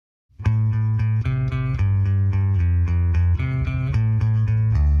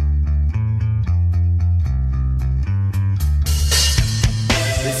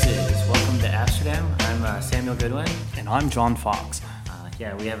Goodwin. And I'm John Fox.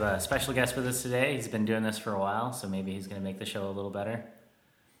 We have a special guest with us today. He's been doing this for a while, so maybe he's going to make the show a little better.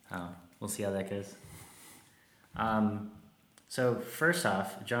 We'll see how that goes. So first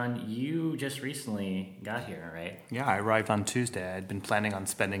off, John, you just recently got here, right? Yeah, I arrived on Tuesday. I'd been planning on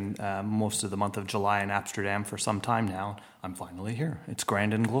spending most of the month of July in Amsterdam for some time now. I'm finally here. It's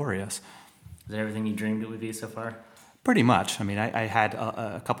grand and glorious. Is that everything you dreamed it would be so far? Pretty much. I mean, I had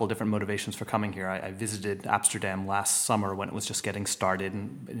a couple of different motivations for coming here. I visited Amsterdam last summer when it was just getting started,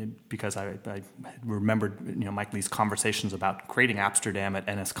 and because I remembered Mike Lee's conversations about creating Amsterdam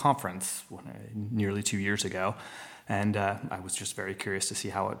at NS Conference nearly 2 years ago. And I was just very curious to see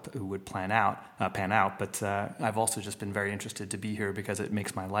how it would pan out. But I've also just been very interested to be here because it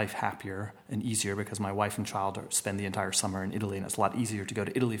makes my life happier and easier because my wife and child spend the entire summer in Italy, and it's a lot easier to go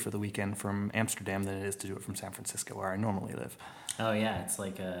to Italy for the weekend from Amsterdam than it is to do it from San Francisco, where I normally live. Oh, yeah. It's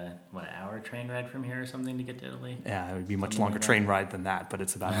like an hour train ride from here or something to get to Italy? Yeah, it would be a much longer train ride than that, but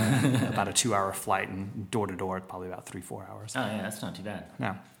it's about a 2-hour flight, and door to door, probably about 3-4 hours. Oh, yeah, that's not too bad.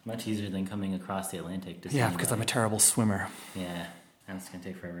 No. Much easier than coming across the Atlantic to see Yeah, because I'm a terrible swimmer. Yeah, that's going to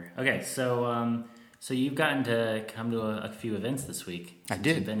take forever. Okay, so you've gotten to come to a few events this week. I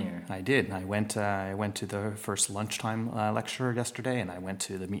did. You've been here. I did. I went to the first lunchtime lecture yesterday, and I went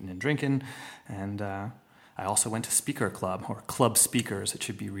to the meeting and drinking, and I also went to Speaker Club, or Club Speakers. It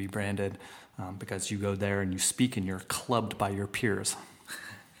should be rebranded because you go there and you speak, and you're clubbed by your peers.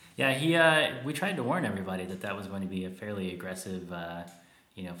 Yeah, we tried to warn everybody that was going to be a fairly aggressive,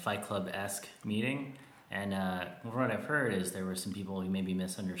 Fight Club-esque meeting. And from what I've heard is there were some people who maybe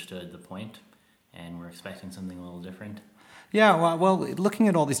misunderstood the point and were expecting something a little different. Yeah, well, looking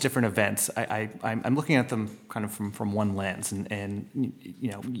at all these different events, I'm looking at them kind of from one lens, and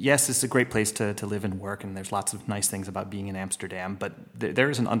yes, it's a great place to live and work, and there's lots of nice things about being in Amsterdam, but there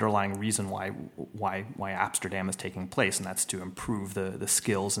is an underlying reason why Amsterdam is taking place, and that's to improve the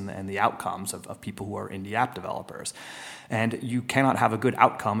skills and the outcomes of people who are indie app developers. And you cannot have a good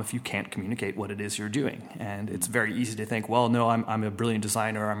outcome if you can't communicate what it is you're doing. And it's very easy to think, well, no, I'm a brilliant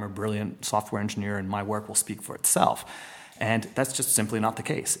designer, I'm a brilliant software engineer, and my work will speak for itself. And that's just simply not the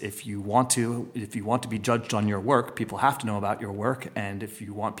case. If you want to be judged on your work, people have to know about your work. And if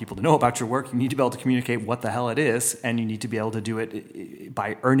you want people to know about your work, you need to be able to communicate what the hell it is, and you need to be able to do it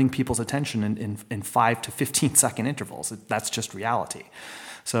by earning people's attention in 5 to 15 second intervals. That's just reality.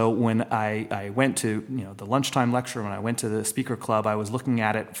 So when I went to the lunchtime lecture, when I went to the Speaker Club, I was looking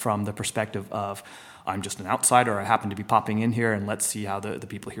at it from the perspective of, I'm just an outsider, I happen to be popping in here, and let's see how the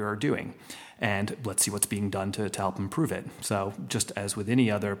people here are doing. And let's see what's being done to help improve it. So just as with any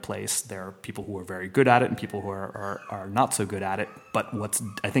other place, there are people who are very good at it and people who are not so good at it. But what's,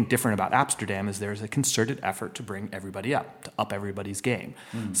 I think, different about Amsterdam is there's a concerted effort to bring everybody up, to up everybody's game.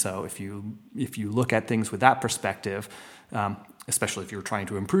 So if you look at things with that perspective, especially if you're trying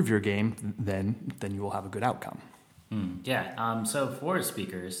to improve your game, then you will have a good outcome. So for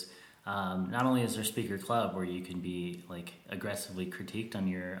speakers, not only is there Speaker Club where you can be aggressively critiqued on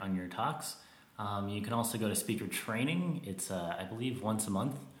your talks, you can also go to speaker training. It's I believe once a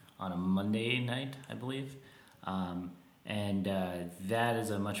month on a Monday night, I believe, and that is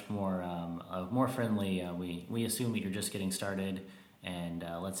a much more friendly. We assume that you're just getting started, and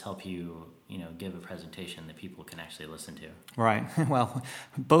let's help you give a presentation that people can actually listen to. Right. Well,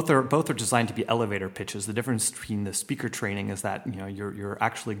 both are designed to be elevator pitches. The difference between the speaker training is that you're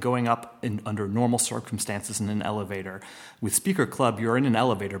actually going up under normal circumstances in an elevator. With Speaker Club, you're in an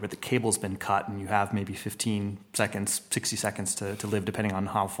elevator, but the cable's been cut, and you have maybe 15 seconds, 60 seconds to live, depending on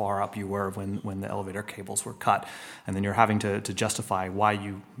how far up you were when the elevator cables were cut. And then you're having to justify why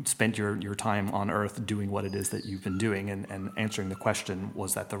you spent your time on Earth doing what it is that you've been doing, and answering the question,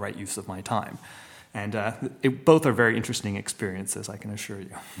 was that the right use of my time? And both are very interesting experiences, I can assure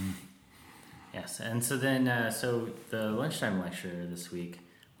you. Yes, and so then, so the lunchtime lecture this week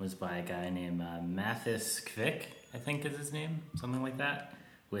was by a guy named Mathis Kvik, I think is his name, something like that,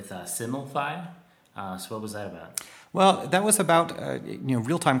 with Similify. So what was that about? Well, that was about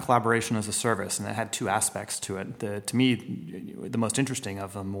real-time collaboration as a service, and it had two aspects to it. To me, the most interesting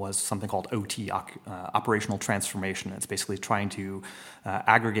of them was something called OT, operational transformation. It's basically trying to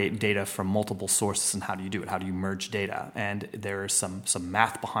aggregate data from multiple sources, and how do you do it? How do you merge data? And there's some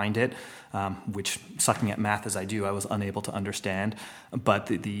math behind it, which, sucking at math as I do, I was unable to understand. But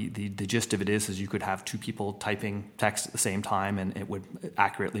the gist of it is you could have two people typing text at the same time, and it would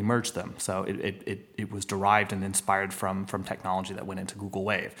accurately merge them. So it was derived and inspired from technology that went into Google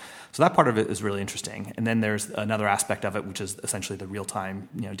Wave. So that part of it is really interesting. And then there's another aspect of it, which is essentially the real-time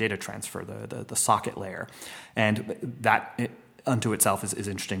data transfer, the socket layer. And that unto itself is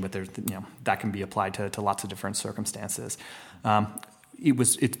interesting, but there's, that can be applied to lots of different circumstances.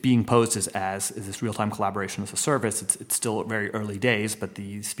 It's being posed as this real-time collaboration as a service. It's still very early days, but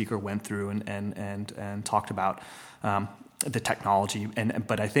the speaker went through and talked about the technology.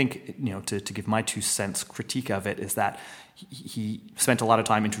 But I think, to give my 2 cents critique of it is that he spent a lot of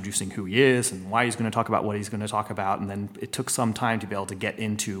time introducing who he is and why he's going to talk about what he's going to talk about, and then it took some time to be able to get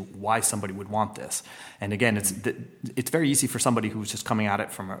into why somebody would want this. And again, it's very easy for somebody who's just coming at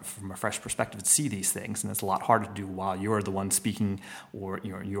it from a fresh perspective to see these things, and it's a lot harder to do while you're the one speaking or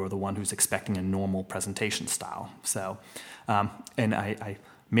you're the one who's expecting a normal presentation style. So, and I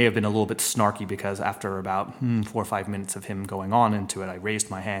may have been a little bit snarky because after about 4 or 5 minutes of him going on into it, I raised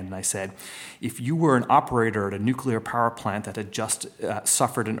my hand and I said, if you were an operator at a nuclear power plant that had just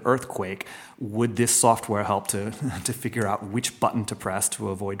suffered an earthquake, would this software help to figure out which button to press to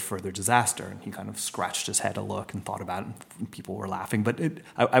avoid further disaster? And he kind of scratched his head a look and thought about it, and people were laughing. But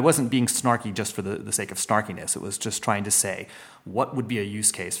I wasn't being snarky just for the sake of snarkiness. It was just trying to say, what would be a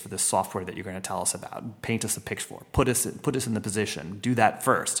use case for this software that you're going to tell us about? Paint us a picture for. Put us in the position. Do that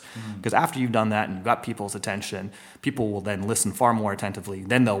first. Because after you've done that and you've got people's attention, people will then listen far more attentively.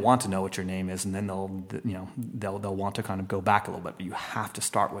 Then they'll want to know what your name is, and then they'll want to kind of go back a little bit. But you have to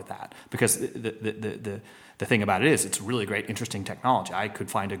start with that, because the thing about it is it's really great, interesting technology. I could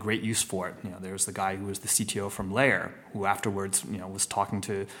find a great use for it. There's the guy who was the CTO from Layer, who afterwards, was talking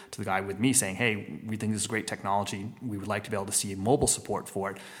to the guy with me saying, hey, we think this is great technology. We would like to be able to see mobile support for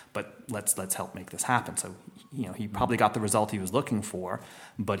it, but let's help make this happen. So, he probably got the result he was looking for,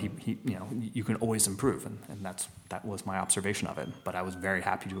 but he you can always improve, and that was my observation of it. But I was very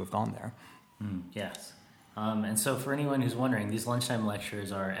happy to have gone there. Yes. And so for anyone who's wondering, these lunchtime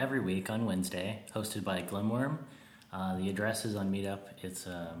lectures are every week on Wednesday, hosted by Glimworm. The address is on Meetup. It's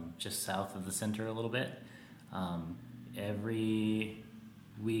just south of the center a little bit. Every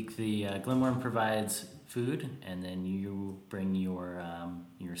week, the Glimworm provides food, and then you bring your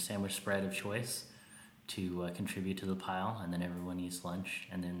sandwich spread of choice to contribute to the pile, and then everyone eats lunch,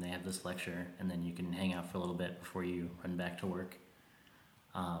 and then they have this lecture, and then you can hang out for a little bit before you run back to work.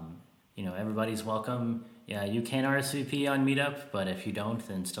 Everybody's welcome. Yeah, you can RSVP on Meetup, but if you don't,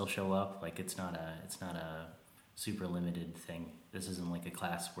 then still show up. Like, it's not a super limited thing. This isn't like a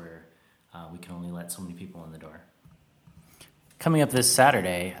class where we can only let so many people in the door. Coming up this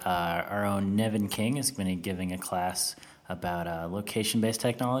Saturday, our own Nevin King is going to be giving a class about location-based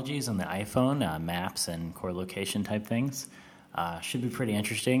technologies on the iPhone, maps and core location type things. Should be pretty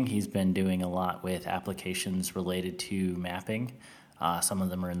interesting. He's been doing a lot with applications related to mapping. Some of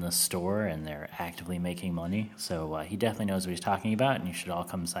them are in the store, and they're actively making money. So he definitely knows what he's talking about, and you should all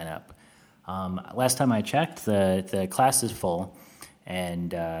come sign up. Last time I checked, the class is full,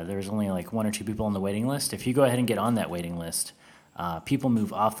 and there's only like 1 or 2 people on the waiting list. If you go ahead and get on that waiting list, people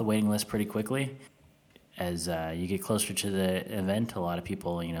move off the waiting list pretty quickly. As you get closer to the event, a lot of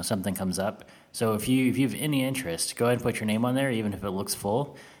people, something comes up. So if you have any interest, go ahead and put your name on there, even if it looks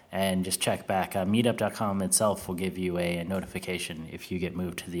full. And just check back. Meetup.com itself will give you a notification if you get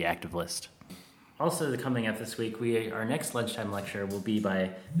moved to the active list. Also, coming up this week, our next lunchtime lecture will be by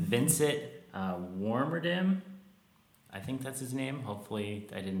Vincent Warmerdam. I think that's his name. Hopefully,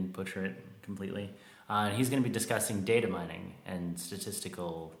 I didn't butcher it completely. He's going to be discussing data mining and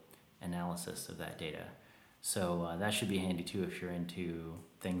statistical analysis of that data. So that should be handy too if you're into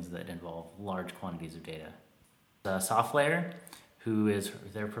things that involve large quantities of data. SoftLayer,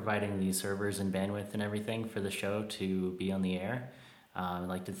 they're providing the servers and bandwidth and everything for the show to be on the air. I'd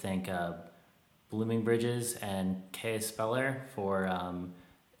like to thank Blooming Bridges and KS Speller for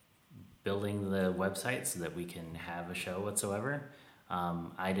building the website so that we can have a show whatsoever.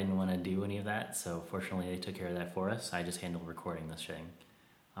 I didn't want to do any of that, so fortunately they took care of that for us. I just handled recording this thing.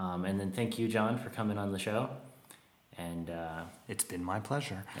 And then thank you, John, for coming on the show. And it's been my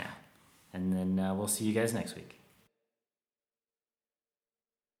pleasure. Yeah. And then we'll see you guys next week.